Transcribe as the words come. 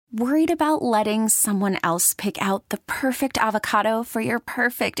Worried about letting someone else pick out the perfect avocado for your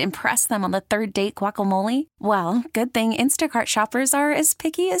perfect impress them on the third date guacamole? Well, good thing Instacart shoppers are as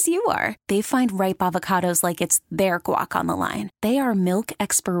picky as you are. They find ripe avocados like it's their guac on the line. They are milk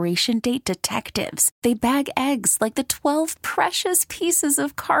expiration date detectives. They bag eggs like the 12 precious pieces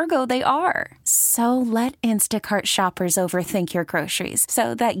of cargo they are. So let Instacart shoppers overthink your groceries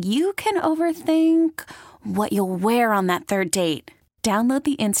so that you can overthink what you'll wear on that third date. Download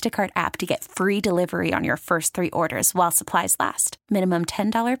the Instacart app to get free delivery on your first 3 orders while supplies last. Minimum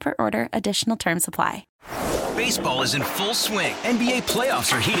 $10 per order. Additional terms apply. Baseball is in full swing. NBA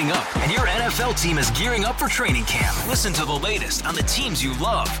playoffs are heating up, and your NFL team is gearing up for training camp. Listen to the latest on the teams you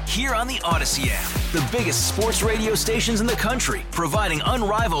love here on the Odyssey app. The biggest sports radio stations in the country, providing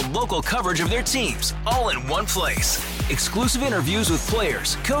unrivaled local coverage of their teams, all in one place. Exclusive interviews with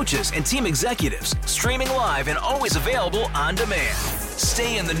players, coaches, and team executives, streaming live and always available on demand.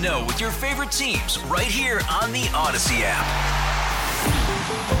 Stay in the know with your favorite teams right here on the Odyssey app.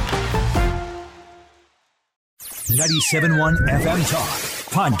 97.1 FM Talk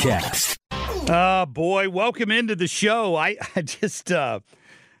Podcast. Boy, welcome into the show. I just,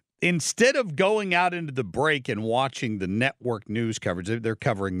 instead of going out into the break and watching the network news coverage, they're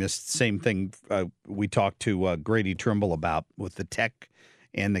covering this same thing we talked to Grady Trimble about with the tech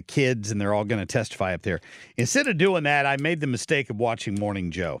and the kids, and they're all going to testify up there. Instead of doing that, I made the mistake of watching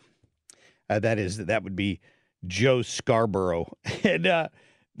Morning Joe. That would be Joe Scarborough.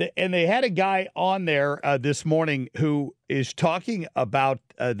 And they had a guy on there this morning who is talking about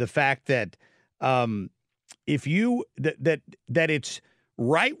the fact that that it's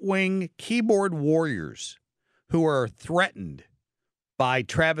right-wing keyboard warriors who are threatened by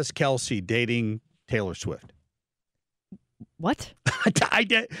Travis Kelce dating Taylor Swift. What?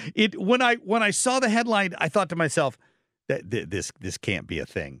 When I saw the headline, I thought to myself that this can't be a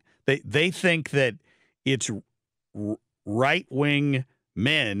thing. They think that it's right-wing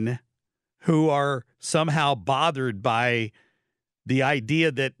men who are somehow bothered by the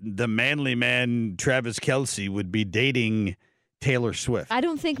idea that the manly man Travis Kelce would be dating Taylor Swift. I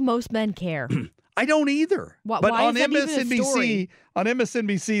don't think most men care. I don't either. But why on is that even a story?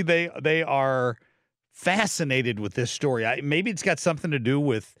 MSNBC, they are fascinated with this story. Maybe it's got something to do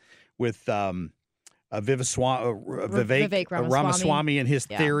with Vivek Ramaswamy and his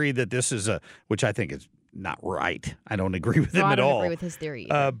theory that this is which I think is not right. I don't agree with him at all. I don't agree with his theory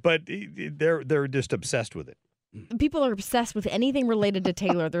either. But they're just obsessed with it. People are obsessed with anything related to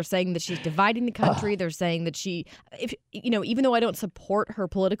Taylor. They're saying that she's dividing the country. They're saying that even though I don't support her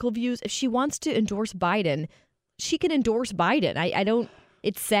political views, if she wants to endorse Biden, she can endorse Biden. I don't.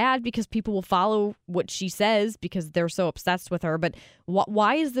 It's sad because people will follow what she says because they're so obsessed with her. But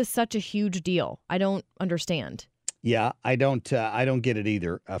why is this such a huge deal? I don't understand. Yeah, I don't get it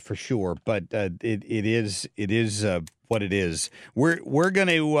either, for sure. But it is what it is. We're going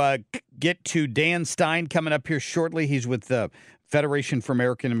to get to Dan Stein coming up here shortly. He's with the Federation for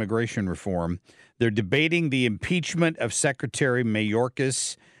American Immigration Reform. They're debating the impeachment of Secretary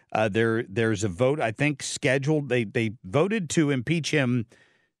Mayorkas. There's a vote, I think, scheduled. They voted to impeach him,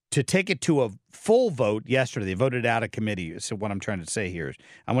 to take it to a full vote yesterday. They voted out of committee. So what I'm trying to say here is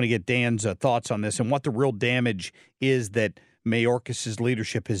I want to get Dan's thoughts on this and what the real damage is that Mayorkas'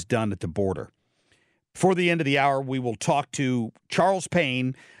 leadership has done at the border. Before the end of the hour, we will talk to Charles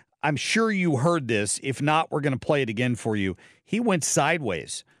Payne. I'm sure you heard this. If not, we're going to play it again for you. He went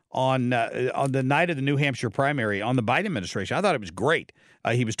sideways on the night of the New Hampshire primary on the Biden administration. I thought it was great.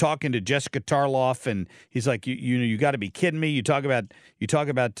 He was talking to Jessica Tarloff, and he's like, you got to be kidding me. You talk about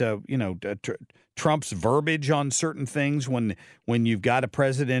Trump's verbiage on certain things when you've got a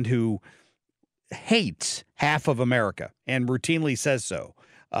president who hates half of America and routinely says so,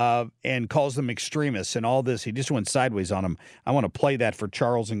 and calls them extremists and all this. He just went sideways on them. I want to play that for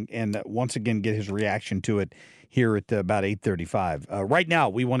Charles and once again get his reaction to it here at about 8:35. Right now,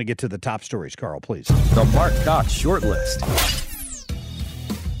 we want to get to the top stories. Carl, please. The Marc Cox Shortlist.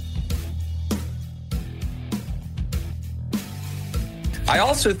 I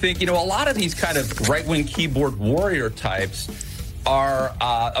also think, a lot of these kind of right-wing keyboard warrior types are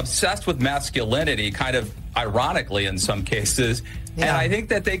obsessed with masculinity, kind of ironically in some cases. Yeah. And I think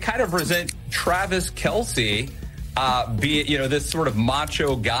that they kind of resent Travis Kelce, this sort of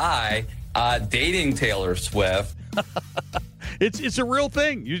macho guy dating Taylor Swift. It's a real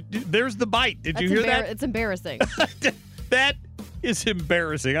thing. There's the bite. Did you hear that? It's embarrassing. That is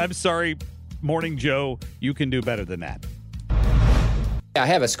embarrassing. I'm sorry, Morning Joe. You can do better than that. I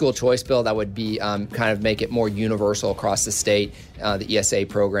have a school choice bill that would be kind of make it more universal across the state, the ESA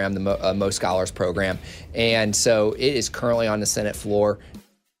program, the Most Scholars program. And so it is currently on the Senate floor.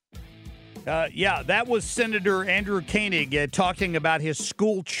 That was Senator Andrew Koenig talking about his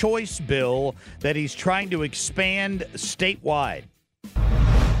school choice bill that he's trying to expand statewide.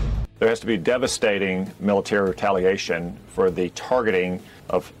 There has to be devastating military retaliation for the targeting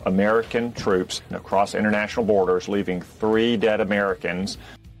of American troops across international borders, leaving 3 dead Americans.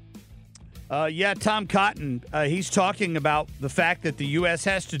 Tom Cotton, he's talking about the fact that the U.S.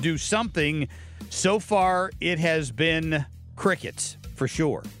 has to do something. So far, it has been crickets, for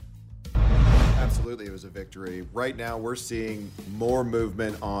sure. Absolutely, it was a victory. Right now, we're seeing more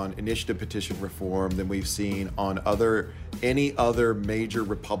movement on initiative petition reform than we've seen on any other major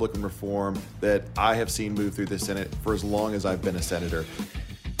Republican reform that I have seen move through the Senate for as long as I've been a senator.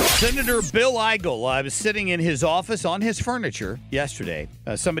 Senator Bill Eigel, I was sitting in his office on his furniture yesterday.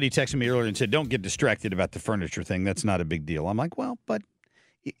 Somebody texted me earlier and said, don't get distracted about the furniture thing. That's not a big deal. I'm like, well, but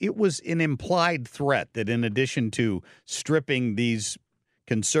it was an implied threat that in addition to stripping these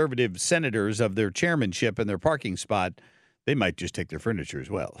conservative senators of their chairmanship and their parking spot, they might just take their furniture as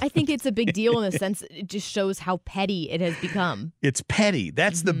well. I think it's a big deal in the sense it just shows how petty it has become. It's petty.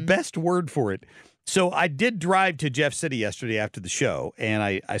 That's the best word for it. So I did drive to Jeff City yesterday after the show, and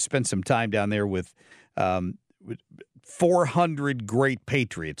I spent some time down there with 400 great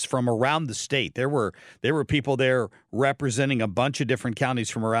patriots from around the state. There were people there representing a bunch of different counties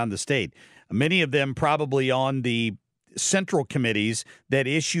from around the state, many of them probably on the central committees that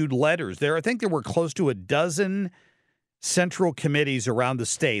issued letters. I think there were close to a dozen central committees around the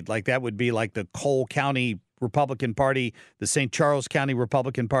state. Like that would be like the Cole County Republican Party, the St. Charles County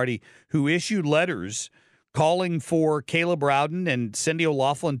Republican Party, who issued letters calling for Caleb Rowden and Cindy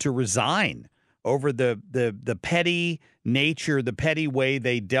O'Loughlin to resign over the petty nature, the petty way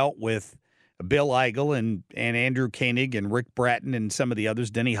they dealt with Bill Eigel and Andrew Koenig and Rick Bratton and some of the others,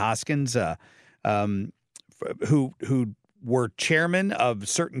 Denny Hoskins, who were chairmen of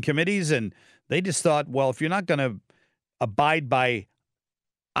certain committees, and they just thought, well, if you're not going to abide by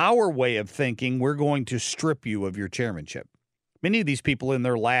our way of thinking, we're going to strip you of your chairmanship. Many of these people in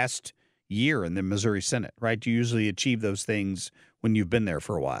their last year in the Missouri Senate, right? You usually achieve those things when you've been there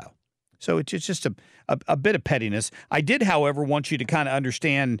for a while. So it's just a bit of pettiness. I did, however, want you to kind of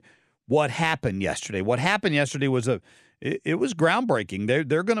understand what happened yesterday. What happened yesterday was it was groundbreaking.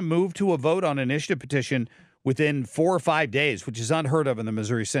 They're going to move to a vote on an initiative petition within 4 or 5 days, which is unheard of in the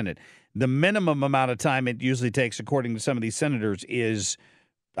Missouri Senate. The minimum amount of time it usually takes, according to some of these senators, is,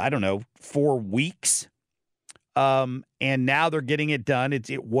 4 weeks. And now they're getting it done.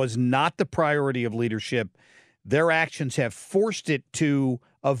 It was not the priority of leadership. Their actions have forced it to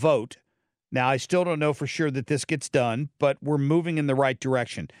a vote. Now, I still don't know for sure that this gets done, but we're moving in the right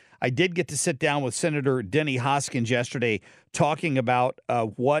direction. I did get to sit down with Senator Denny Hoskins yesterday talking about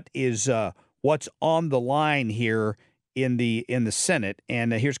what's on the line here in the Senate,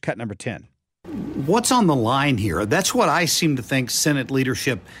 and here's cut number 10. What's on the line here? That's what I seem to think Senate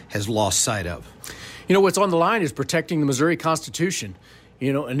leadership has lost sight of. What's on the line is protecting the Missouri Constitution.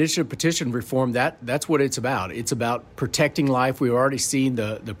 Initiative petition reform, that's what it's about. It's about protecting life. We've already seen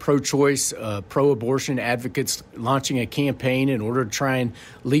the pro-choice, pro-abortion advocates launching a campaign in order to try and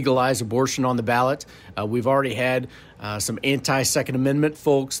legalize abortion on the ballot. We've already had some anti-Second Amendment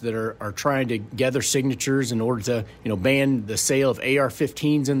folks that are trying to gather signatures in order to, ban the sale of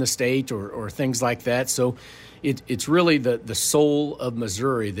AR-15s in the state or things like that. So it's really the soul of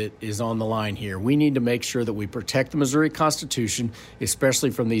Missouri that is on the line here. We need to make sure that we protect the Missouri Constitution, especially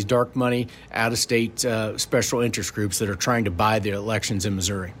from these dark money, out-of-state special interest groups that are trying to buy the elections in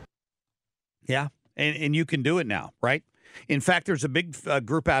Missouri. Yeah, and you can do it now, right? In fact, there's a big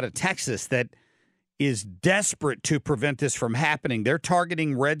group out of Texas that is desperate to prevent this from happening. They're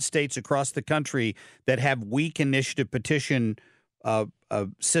targeting red states across the country that have weak initiative petition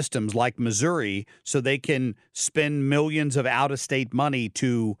systems like Missouri, so they can spend millions of out-of-state money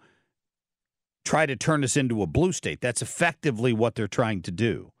to try to turn us into a blue state. That's effectively what they're trying to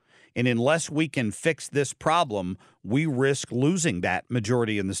do. And unless we can fix this problem, we risk losing that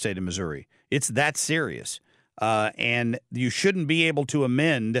majority in the state of Missouri. It's that serious. And you shouldn't be able to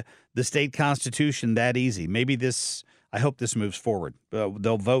amend the state constitution that easy. I hope this moves forward.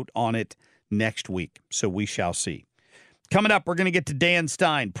 They'll vote on it next week, so we shall see. Coming up, we're going to get to Dan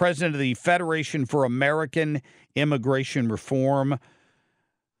Stein, president of the Federation for American Immigration Reform.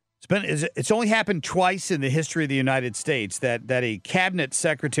 It's only happened twice in the history of the United States that a cabinet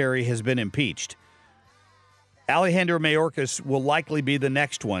secretary has been impeached. Alejandro Mayorkas will likely be the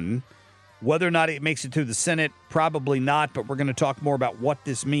next one. Whether or not it makes it to the Senate, probably not, but we're going to talk more about what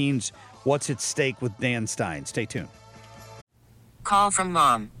this means, what's at stake with Dan Stein. Stay tuned. Call from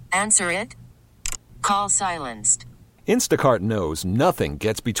mom. Answer it. Call silenced. Instacart knows nothing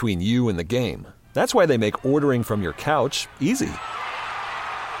gets between you and the game. That's why they make ordering from your couch easy.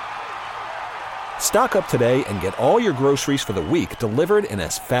 Stock up today and get all your groceries for the week delivered in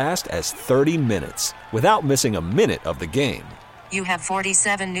as fast as 30 minutes without missing a minute of the game. You have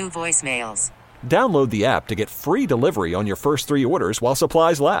 47 new voicemails. Download the app to get free delivery on your first 3 orders while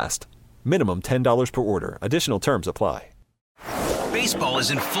supplies last. Minimum $10 per order. Additional terms apply. Baseball is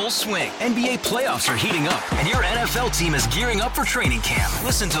in full swing. NBA playoffs are heating up, and your NFL team is gearing up for training camp.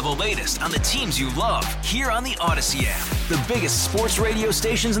 Listen to the latest on the teams you love here on the Odyssey app. The biggest sports radio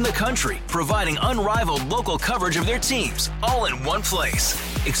stations in the country, providing unrivaled local coverage of their teams, all in one place.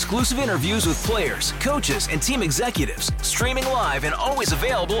 Exclusive interviews with players, coaches, and team executives, streaming live and always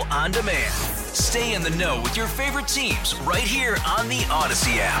available on demand. Stay in the know with your favorite teams right here on the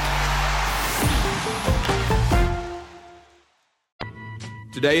Odyssey app.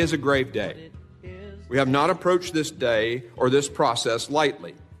 Today is a grave day. We have not approached this day or this process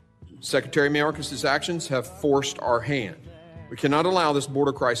lightly. Secretary Mayorkas' actions have forced our hand. We cannot allow this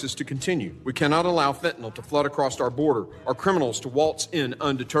border crisis to continue. We cannot allow fentanyl to flood across our border or criminals to waltz in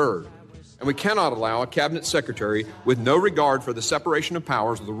undeterred. And we cannot allow a cabinet secretary with no regard for the separation of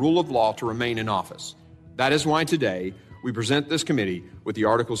powers or the rule of law to remain in office. That is why today we present this committee with the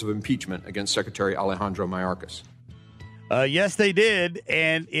Articles of Impeachment against Secretary Alejandro Mayorkas. Yes, they did,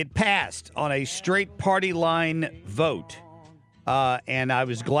 and it passed on a straight party line vote. And I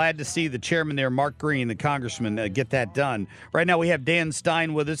was glad to see the chairman there, Marc Green, the congressman, get that done. Right now we have Dan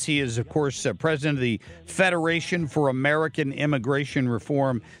Stein with us. He is, of course, president of the Federation for American Immigration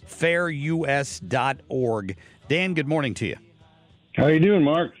Reform, fairus.org. Dan, good morning to you. How are you doing,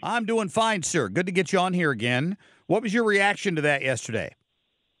 Mark? I'm doing fine, sir. Good to get you on here again. What was your reaction to that yesterday?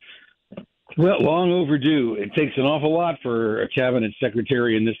 Well, long overdue. It takes an awful lot for a cabinet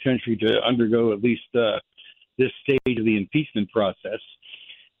secretary in this country to undergo at least this stage of the impeachment process.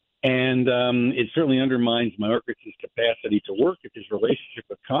 And it certainly undermines Mayorkas' capacity to work if his relationship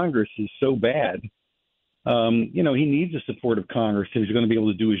with Congress is so bad. He needs the support of Congress if he's going to be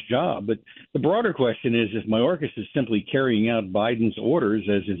able to do his job. But the broader question is, if Mayorkas is simply carrying out Biden's orders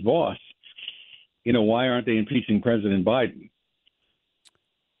as his boss, why aren't they impeaching President Biden?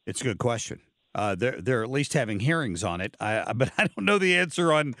 It's a good question. They're at least having hearings on it, but I don't know the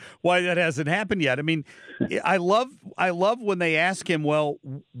answer on why that hasn't happened yet. I mean, I love when they ask him, well,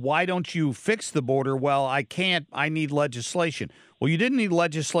 why don't you fix the border? Well, I can't. I need legislation. Well, you didn't need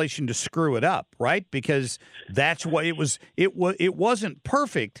legislation to screw it up, right? Because that's what it was. It wasn't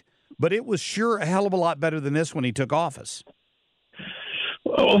perfect, but it was sure a hell of a lot better than this when he took office.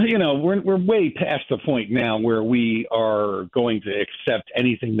 Well, we're way past the point now where we are going to accept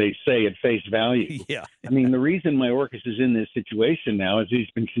anything they say at face value. Yeah. I mean, the reason Mayorkas is in this situation now is he's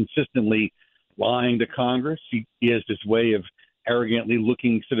been consistently lying to Congress. He has this way of arrogantly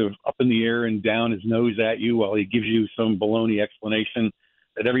looking sort of up in the air and down his nose at you while he gives you some baloney explanation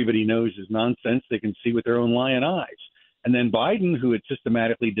that everybody knows is nonsense. They can see with their own lying eyes. And then Biden, who had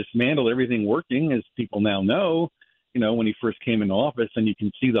systematically dismantled everything working, as people now know, when he first came into office, and you can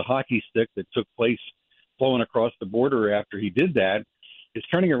see the hockey stick that took place flowing across the border after he did that, is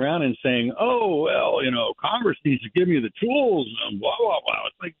turning around and saying, oh, well, Congress needs to give me the tools, and blah, blah, blah.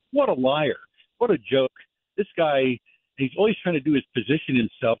 It's like, what a liar. What a joke. This guy, he's always trying to do is position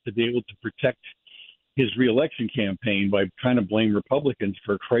himself to be able to protect his reelection campaign by trying to blame Republicans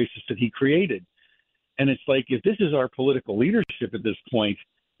for a crisis that he created. And it's like, if this is our political leadership at this point,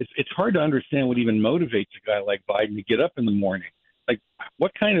 it's hard to understand what even motivates a guy like Biden to get up in the morning. Like,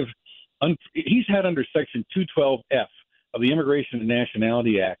 what kind of he's had under Section 212F of the Immigration and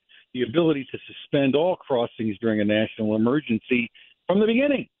Nationality Act the ability to suspend all crossings during a national emergency from the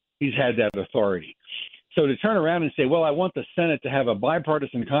beginning. He's had that authority. So to turn around and say, well, I want the Senate to have a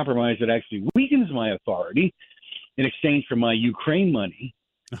bipartisan compromise that actually weakens my authority in exchange for my Ukraine money.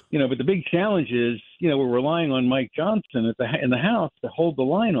 But the big challenge is, we're relying on Mike Johnson in the House to hold the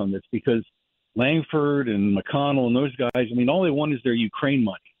line on this, because Langford and McConnell and those guys, all they want is their Ukraine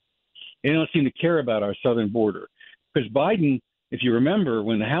money. They don't seem to care about our southern border. Because Biden, if you remember,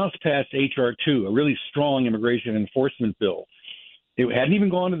 when the House passed H.R. 2, a really strong immigration enforcement bill, it hadn't even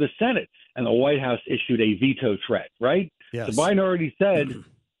gone to the Senate, and the White House issued a veto threat, right? Yes. So Biden already said,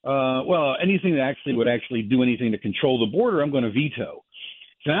 well, anything that would do anything to control the border, I'm going to veto.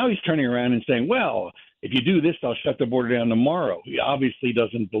 So now he's turning around and saying, well, if you do this, I'll shut the border down tomorrow. He obviously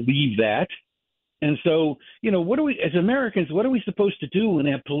doesn't believe that. And so, what are we, as Americans, what are we supposed to do when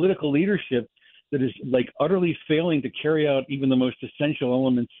they have political leadership that is like utterly failing to carry out even the most essential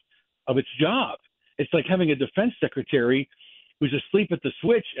elements of its job? It's like having a defense secretary who's asleep at the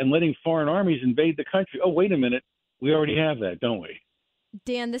switch and letting foreign armies invade the country. Oh, wait a minute. We already have that, don't we?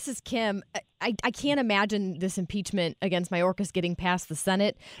 Dan, this is Kim. I can't imagine this impeachment against Mayorkas getting past the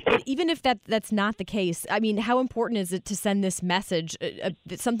Senate. But even if that's not the case, I mean, how important is it to send this message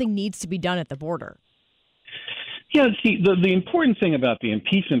that something needs to be done at the border? Yeah, see, the important thing about the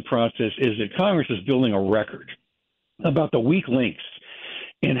impeachment process is that Congress is building a record about the weak links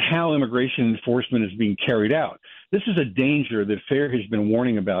in how immigration enforcement is being carried out. This is a danger that FAIR has been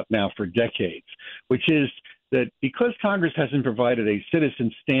warning about now for decades, which is that because Congress hasn't provided a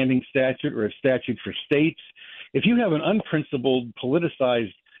citizen standing statute or a statute for states, if you have an unprincipled,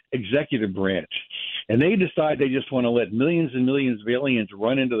 politicized executive branch and they decide they just want to let millions and millions of aliens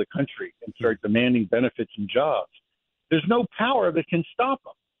run into the country and start demanding benefits and jobs, there's no power that can stop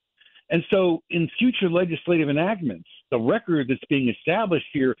them. And so in future legislative enactments, the record that's being established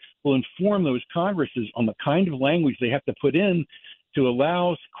here will inform those Congresses on the kind of language they have to put in to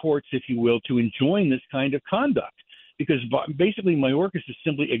allow courts, if you will, to enjoin this kind of conduct. Because basically Mayorkas is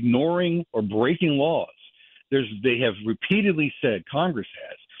simply ignoring or breaking laws. They have repeatedly said, Congress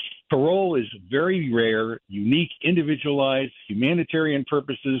has, parole is very rare, unique, individualized, humanitarian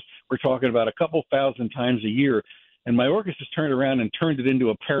purposes. We're talking about a couple thousand times a year. And Mayorkas has turned around and turned it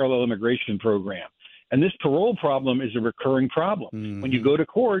into a parallel immigration program. And this parole problem is a recurring problem. Mm-hmm. When you go to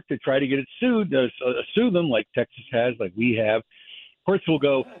court to try to get it sue them like Texas has, like we have, courts will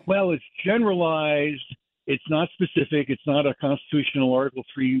go, well, it's generalized, it's not specific, it's not a constitutional Article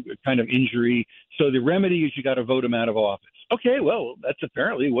 3 kind of injury, so the remedy is you got to vote him out of office. Okay, well, that's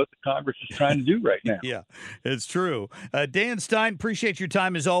apparently what the Congress is trying to do right now. Yeah, it's true. Dan Stein, appreciate your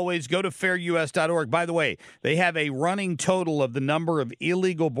time as always. Go to fairus.org. By the way, they have a running total of the number of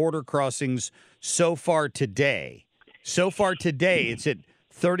illegal border crossings so far today. So far today, it's at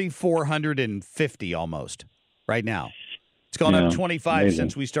 3,450 almost right now. It's gone up 25 amazing.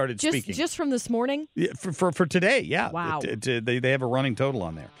 Since we started speaking. Just from this morning? Yeah, for today, yeah. Wow. They have a running total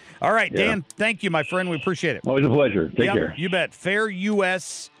on there. All right, Dan, thank you, my friend. We appreciate it. Always a pleasure. Take care. You bet.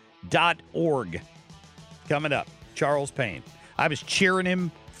 fairus.org. Coming up, Charles Payne. I was cheering him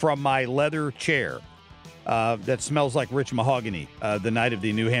from my leather chair that smells like rich mahogany the night of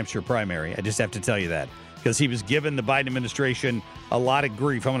the New Hampshire primary. I just have to tell you that, because he was giving the Biden administration a lot of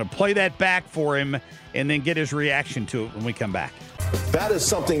grief. I'm going to play that back for him and then get his reaction to it when we come back. That is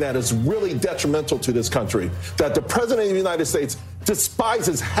something that is really detrimental to this country, that the president of the United States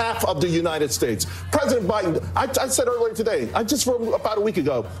despises half of the United States. President Biden, I said earlier today, about a week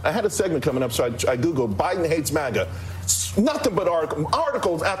ago, I had a segment coming up, so I Googled Biden hates MAGA. Nothing but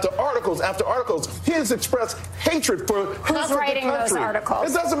articles after articles after articles. He has expressed hatred for half of the country. Who's writing those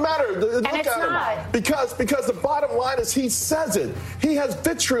articles? It doesn't matter. Look at him. Because the bottom line is he says it. He has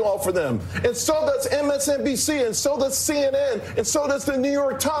vitriol for them. And so does MSNBC, and so does CNN, and so does the New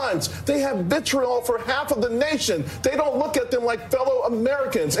York Times. They have vitriol for half of the nation. They don't look at them like fellow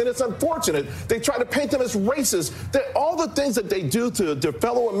Americans, and it's unfortunate. They try to paint them as racist. All the things that they do to their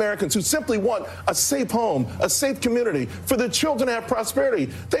fellow Americans who simply want a safe home, a safe community, for the children to have prosperity.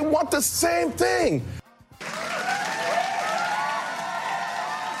 They want the same thing.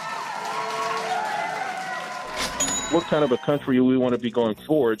 What kind of a country we want to be going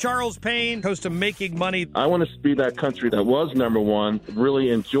forward? Charles Payne, host of Making Money. I want to be that country that was number one, really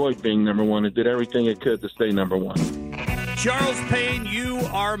enjoyed being number one, and did everything it could to stay number one. Charles Payne, you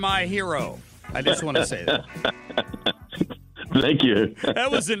are my hero. I just want to say that. Thank you. That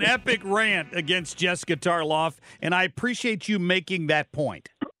was an epic rant against Jessica Tarloff, and I appreciate you making that point.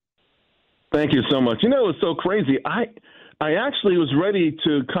 Thank you so much. You know, it's so crazy. I actually was ready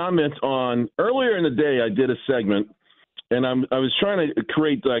to comment on, earlier in the day I did a segment, and I was trying to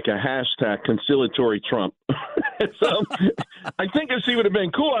create like a hashtag conciliatory Trump. So I think if she would have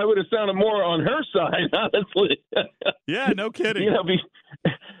been cool, I would have sounded more on her side, honestly. Yeah, no kidding. You know,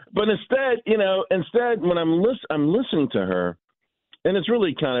 but instead, when I'm listening to her, and it's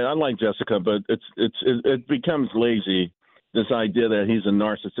really kind of, I like Jessica, but it becomes lazy, this idea that he's a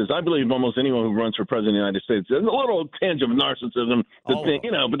narcissist. I believe almost anyone who runs for president of the United States, there's a little tinge of narcissism to think,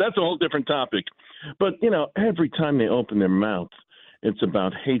 but that's a whole different topic. But, every time they open their mouth, it's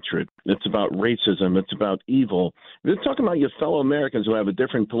about hatred. It's about racism. It's about evil. They're talking about your fellow Americans who have a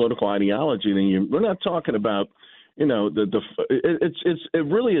different political ideology than you. We're not talking about, it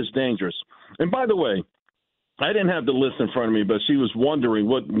really is dangerous. And by the way, I didn't have the list in front of me, but she was wondering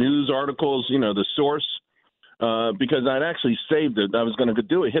what news articles, the source, because I'd actually saved it. I was going to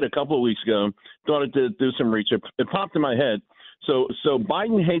do it, hit a couple of weeks ago, thought it did do some research. It popped in my head. So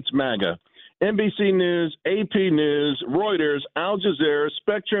Biden hates MAGA. NBC News, AP News, Reuters, Al Jazeera,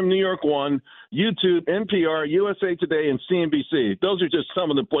 Spectrum, New York One, YouTube, NPR, USA Today, and CNBC. Those are just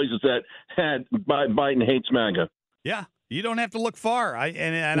some of the places that had Biden hates MAGA. Yeah, you don't have to look far.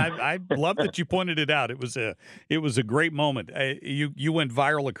 I love that you pointed it out. It was a great moment. You went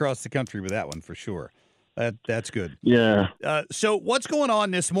viral across the country with that one for sure. That's good. Yeah. So what's going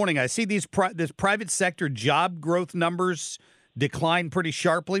on this morning? I see this private sector job growth numbers decline pretty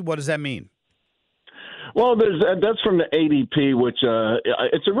sharply. What does that mean? Well, that's from the ADP, which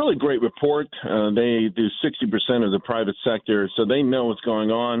it's a really great report. They do 60% of the private sector, so they know what's going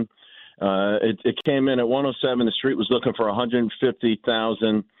on. It came in at 107. The street was looking for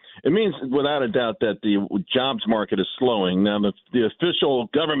 150,000. It means, without a doubt, that the jobs market is slowing. Now, the official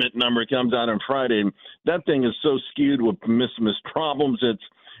government number comes out on Friday, and that thing is so skewed with missed problems. It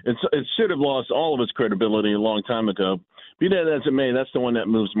should have lost all of its credibility a long time ago. Be that as it may, that's the one that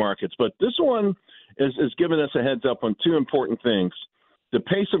moves markets. But this one is giving us a heads up on two important things. The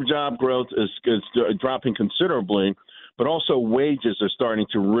pace of job growth is dropping considerably, but also wages are starting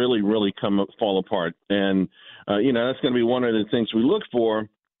to really, really fall apart. And, that's going to be one of the things we look for,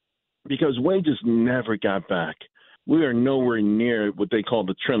 because wages never got back. We are nowhere near what they call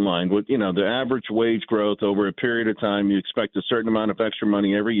the trend line. The average wage growth over a period of time, you expect a certain amount of extra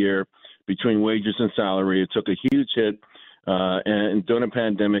money every year between wages and salary. It took a huge hit and during a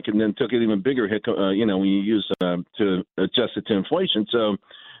pandemic, and then took an even bigger hit, when you use to adjust it to inflation. So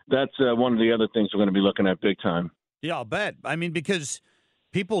that's one of the other things we're going to be looking at big time. Yeah, I'll bet. I mean, because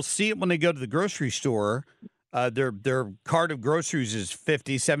people see it when they go to the grocery store. Their cart of groceries is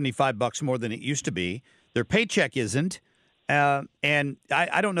 $50, $75 more than it used to be. Their paycheck isn't. And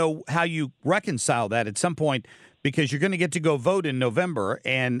I don't know how you reconcile that at some point, because you're going to get to go vote in November,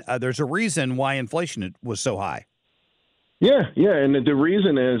 and there's a reason why inflation was so high. Yeah, and the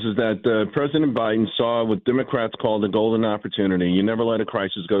reason is that President Biden saw what Democrats call the golden opportunity. You never let a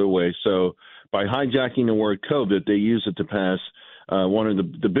crisis go to waste. So by hijacking the word COVID, they used it to pass one of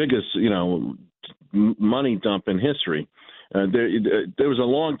the biggest, money dump in history. There was a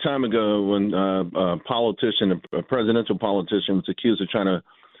long time ago when a presidential politician was accused of trying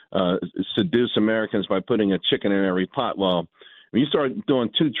to seduce Americans by putting a chicken in every pot. Well, when you start doing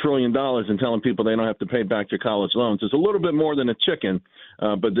 $2 trillion and telling people they don't have to pay back their college loans, it's a little bit more than a chicken,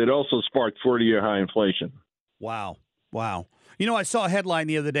 but it also sparked 40-year high inflation. Wow. I saw a headline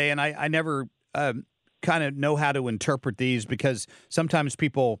the other day, and I never kind of know how to interpret these, because sometimes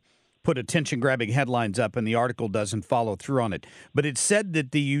people put attention-grabbing headlines up and the article doesn't follow through on it. But it said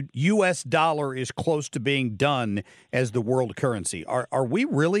that the U.S. dollar is close to being done as the world currency. Are we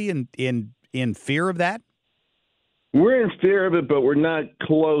really in fear of that? We're in fear of it, but we're not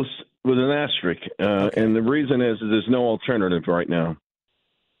close with an asterisk. Okay. And the reason is there's no alternative right now.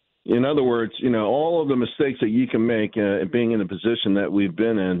 In other words, all of the mistakes that you can make being in the position that we've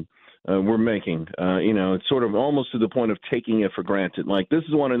been in, we're making. It's sort of almost to the point of taking it for granted. Like, this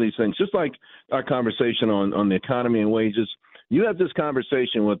is one of these things, just like our conversation on the economy and wages. You have this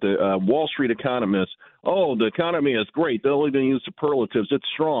conversation with the Wall Street economists. Oh, the economy is great. They'll even use superlatives. It's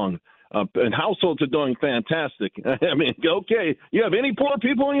strong. And households are doing fantastic. I mean, okay, you have any poor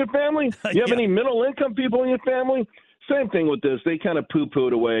people in your family? You have any middle-income people in your family? Same thing with this. They kind of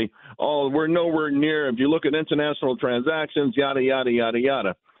poo-pooed away. Oh, we're nowhere near. If you look at international transactions, yada, yada, yada,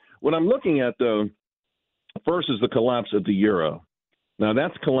 yada. What I'm looking at, though, first is the collapse of the euro. Now,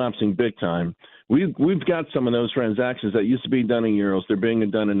 that's collapsing big time. We've got some of those transactions that used to be done in euros. They're being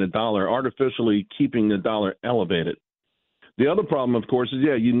done in the dollar, artificially keeping the dollar elevated. The other problem, of course, is,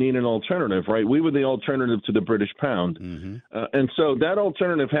 you need an alternative, right? We were the alternative to the British pound. Mm-hmm. And so that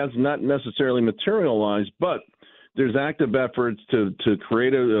alternative has not necessarily materialized, but there's active efforts to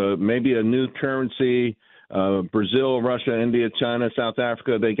create maybe a new currency. Brazil, Russia, India, China, South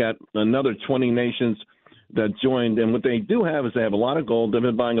Africa, they got another 20 nations that joined. And what they do have is they have a lot of gold. They've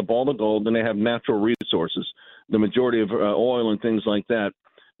been buying up all the gold, and they have natural resources, the majority of oil and things like that,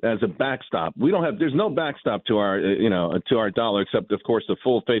 as a backstop. There's no backstop to our dollar, except, of course, the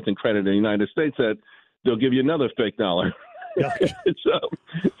full faith and credit of the United States that they'll give you another fake dollar.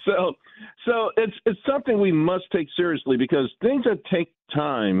 So it's something we must take seriously, because things that take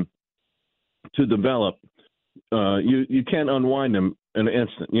time to develop, you can't unwind them in an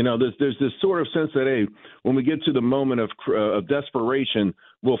instant. There's this sort of sense that, hey, when we get to the moment of desperation,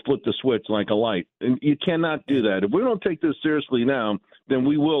 we'll flip the switch like a light. And you cannot do that. If we don't take this seriously now, then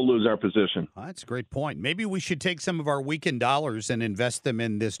we will lose our position. That's a great point. Maybe we should take some of our weakened dollars and invest them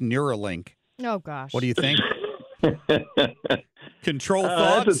in this Neuralink. Oh, gosh. What do you think? Control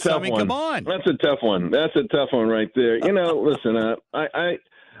thoughts? That's a tough one. Come on. That's a tough one. That's a tough one right there. Listen,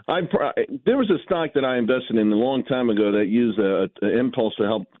 There was a stock that I invested in a long time ago that used an impulse to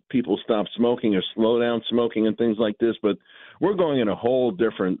help people stop smoking or slow down smoking and things like this. But we're going in a whole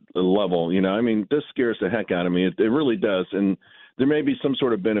different level. You know, I mean, this scares the heck out of me. It really does. And there may be some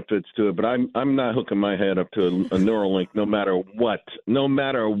sort of benefits to it, but I'm not hooking my head up to a Neuralink no matter what. No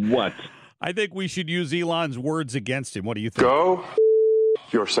matter what. I think we should use Elon's words against him. What do you think? Go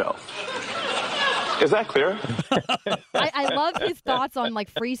yourself. Is that clear? I love his thoughts on like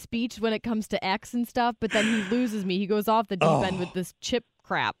free speech when it comes to X and stuff, but then he loses me. He goes off the deep end with this chip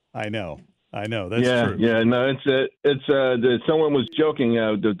crap. I know. That's true. Yeah. No, it's someone was joking.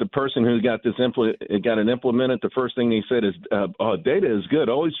 The person who got this got it implemented. The first thing he said is, "Data is good.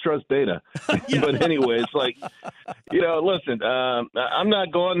 Always trust data." But anyway, it's like, listen. I'm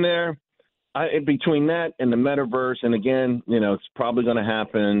not going there. Between that and the metaverse, and again, it's probably going to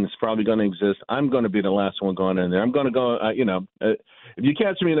happen. It's probably going to exist. I'm going to be the last one going in there. I'm going to go, if you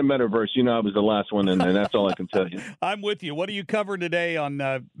catch me in the metaverse, I was the last one in there. That's all I can tell you. I'm with you. What do you cover today on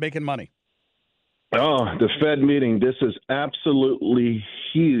making money? Oh, the Fed meeting. This is absolutely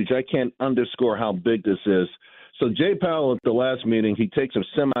huge. I can't underscore how big this is. So Jay Powell at the last meeting, he takes a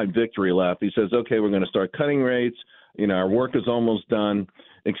semi-victory lap. He says, okay, we're going to start cutting rates. Our work is almost done.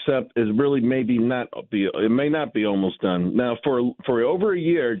 Except it really may not be almost done. Now, for over a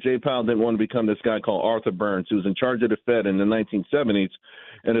year, Jay Powell didn't want to become this guy called Arthur Burns, who was in charge of the Fed in the 1970s.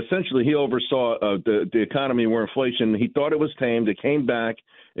 And essentially, he oversaw the economy where inflation, he thought it was tamed. It came back.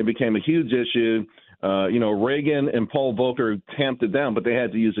 It became a huge issue. Reagan and Paul Volcker tamped it down, but they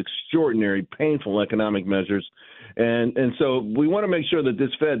had to use extraordinary, painful economic measures. And so we want to make sure that this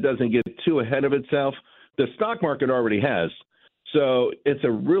Fed doesn't get too ahead of itself. The stock market already has. So it's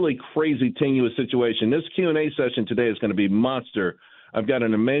a really crazy, tenuous situation. This Q&A session today is going to be monster. I've got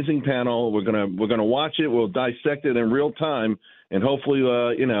an amazing panel. We're gonna watch it. We'll dissect it in real time, and hopefully,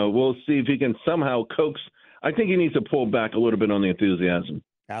 we'll see if he can somehow coax. I think he needs to pull back a little bit on the enthusiasm.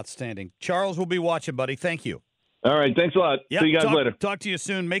 Outstanding. Charles will be watching, buddy. Thank you. All right. Thanks a lot. Yep, see you guys later. Talk to you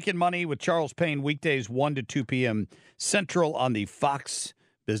soon. Making Money with Charles Payne, weekdays 1 to 2 p.m. Central on the Fox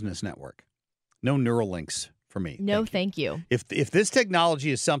Business Network. No Neuralinks for me. No, thank you. If this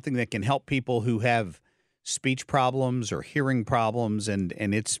technology is something that can help people who have speech problems or hearing problems and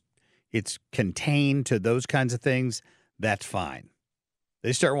it's contained to those kinds of things, that's fine.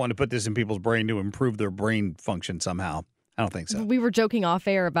 They start wanting to put this in people's brain to improve their brain function somehow. I don't think so. We were joking off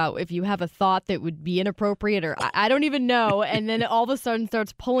air about if you have a thought that would be inappropriate or I don't even know, and then all of a sudden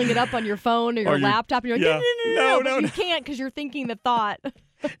starts pulling it up on your phone or your laptop, and you're like, no, but you can't because you're thinking the thought.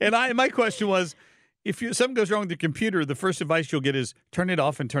 And my question was, if something goes wrong with your computer, the first advice you'll get is turn it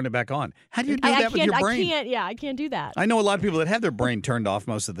off and turn it back on. How do you do that with your brain? I can't do that. I know a lot of people that have their brain turned off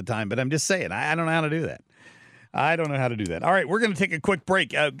most of the time, but I'm just saying, I don't know how to do that. All right, we're going to take a quick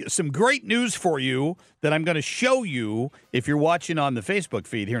break. Some great news for you that I'm going to show you if you're watching on the Facebook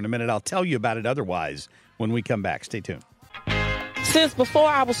feed here in a minute. I'll tell you about it otherwise when we come back. Stay tuned. Since before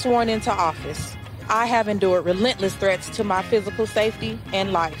I was sworn into office, I have endured relentless threats to my physical safety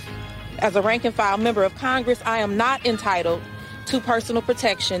and life. As a rank-and-file member of Congress, I am not entitled to personal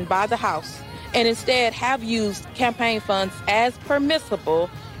protection by the House and instead have used campaign funds as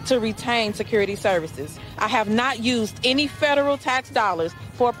permissible to retain security services. I have not used any federal tax dollars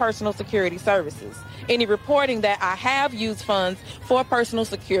for personal security services. Any reporting that I have used funds for personal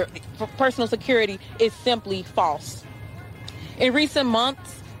security is simply false. In recent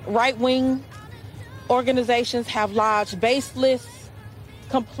months, right-wing organizations have lodged baseless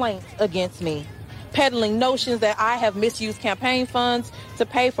complaints against me, peddling notions that I have misused campaign funds to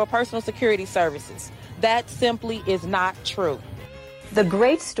pay for personal security services. That simply is not true. The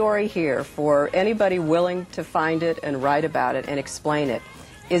great story here for anybody willing to find it and write about it and explain it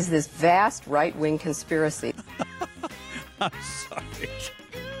is this vast right-wing conspiracy. I'm sorry.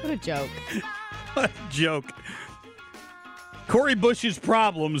 What a joke. What a joke. Cori Bush's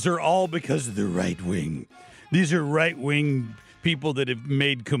problems are all because of the right wing. These are right-wing people that have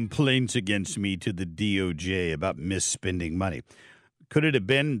made complaints against me to the DOJ about misspending money. Could it have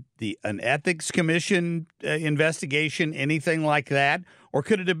been an ethics commission investigation, anything like that? Or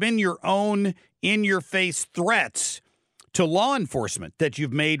could it have been your own in-your-face threats to law enforcement that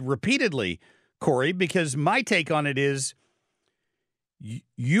you've made repeatedly, Cori? Because my take on it is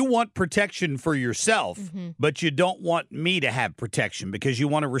you want protection for yourself, but you don't want me to have protection because you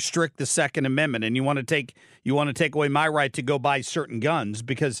want to restrict the Second Amendment and you want to take away my right to go buy certain guns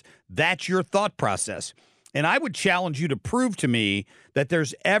because that's your thought process. And I would challenge you to prove to me that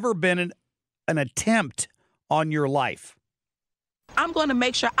there's ever been an attempt on your life. I'm going to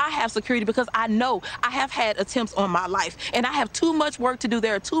make sure I have security because I know I have had attempts on my life and I have too much work to do.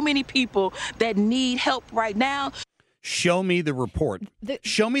 There are too many people that need help right now. Show me the report.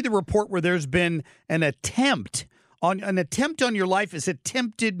 Show me the report where there's been an attempt on your life is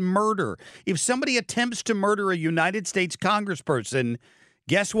attempted murder. If somebody attempts to murder a United States congressperson,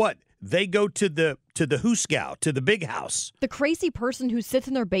 guess what? They go to the Hooskow, to the big house. The crazy person who sits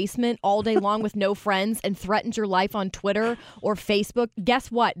in their basement all day long with no friends and threatens your life on Twitter or Facebook, guess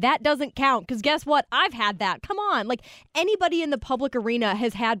what? That doesn't count because guess what? I've had that. Come on. Like anybody in the public arena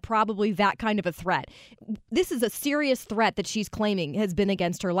has had probably that kind of a threat. This is a serious threat that she's claiming has been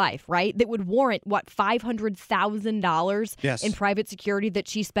against her life, right? That would warrant, $500,000 in private security that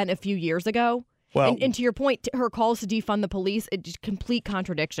she spent a few years ago? Well, and to your point, her calls to defund the police, it's complete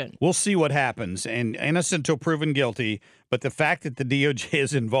contradiction. We'll see what happens. And innocent until proven guilty. But the fact that the DOJ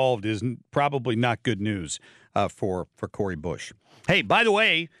is involved is probably not good news for Cori Bush. Hey, by the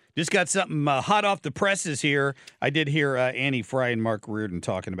way, just got something hot off the presses here. I did hear Annie Fry and Mark Rowden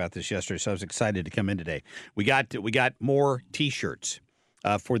talking about this yesterday, so I was excited to come in today. We got more T-shirts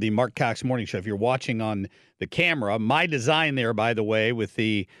for the Marc Cox Morning Show. If you're watching on the camera, my design there, by the way, with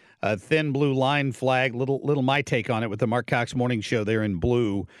the thin blue line flag, little my take on it with the Marc Cox Morning Show there in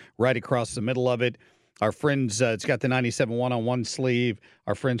blue, right across the middle of it. Our friends, it's got the 97.1 on one sleeve.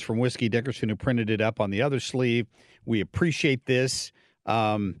 Our friends from Whiskey Dickerson who printed it up on the other sleeve. We appreciate this.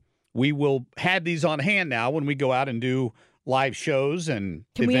 We will have these on hand now when we go out and do live shows and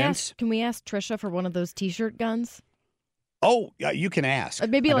events. Can we ask Trisha for one of those T-shirt guns? Oh, you can ask.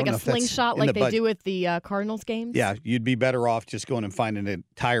 Maybe like a slingshot like they do with the Cardinals games? Yeah, you'd be better off just going and finding a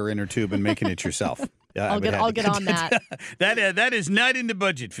tire inner tube and making it yourself. I'll get on that. That is not in the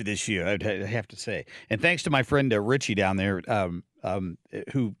budget for this year, I'd have to say. And thanks to my friend Richie down there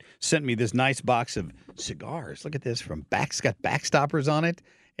who sent me this nice box of cigars. Look at this it's got backstoppers on it.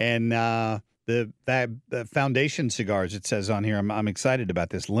 And the Foundation cigars, it says on here. I'm excited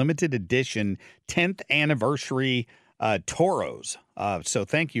about this. Limited edition 10th anniversary Toros. So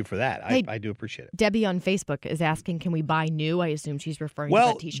thank you for that. Hey, I do appreciate it. Debbie on Facebook is asking, can we buy new? I assume she's referring to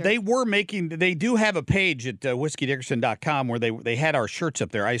that T-shirt. They do have a page at whiskeydickerson.com where they had our shirts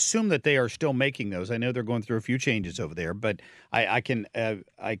up there. I assume that they are still making those. I know they're going through a few changes over there, but I can't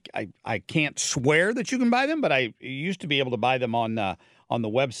swear that you can buy them, but I used to be able to buy them on the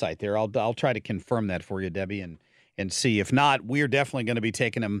website there. I'll try to confirm that for you, Debbie, and see. If not, we're definitely going to be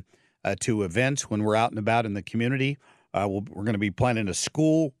taking them to events when we're out and about in the community. We're going to be planning a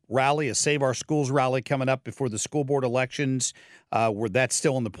school rally, a Save Our Schools rally coming up before the school board elections. Where that's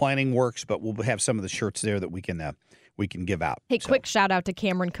still in the planning works, but we'll have some of the shirts there that we can give out. Hey, quick shout out to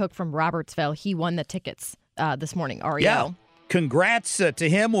Cameron Cook from Robertsville. He won the tickets this morning. REO. Yeah, congrats to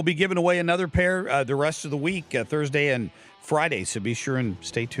him. We'll be giving away another pair the rest of the week, Thursday and Friday, so be sure and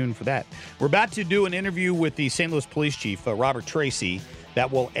stay tuned for that. We're about to do an interview with the St. Louis Police Chief, Robert Tracy, that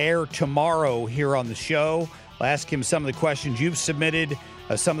will air tomorrow here on the show. We'll ask him some of the questions you've submitted,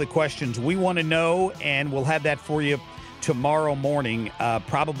 some of the questions we want to know, and we'll have that for you tomorrow morning,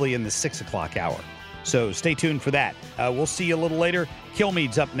 probably in the 6 o'clock hour. So stay tuned for that. We'll see you a little later.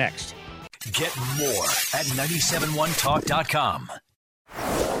 Kilmeade's up next. Get more at 971talk.com.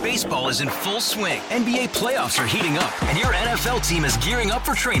 Baseball is in full swing. NBA playoffs are heating up, and your NFL team is gearing up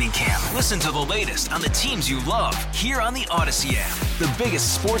for training camp. Listen to the latest on the teams you love here on the Odyssey app. The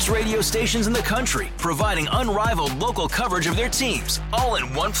biggest sports radio stations in the country, providing unrivaled local coverage of their teams, all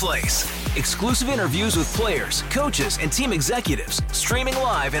in one place. Exclusive interviews with players, coaches, and team executives, streaming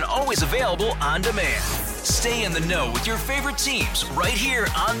live and always available on demand. Stay in the know with your favorite teams right here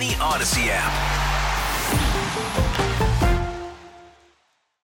on the Odyssey app.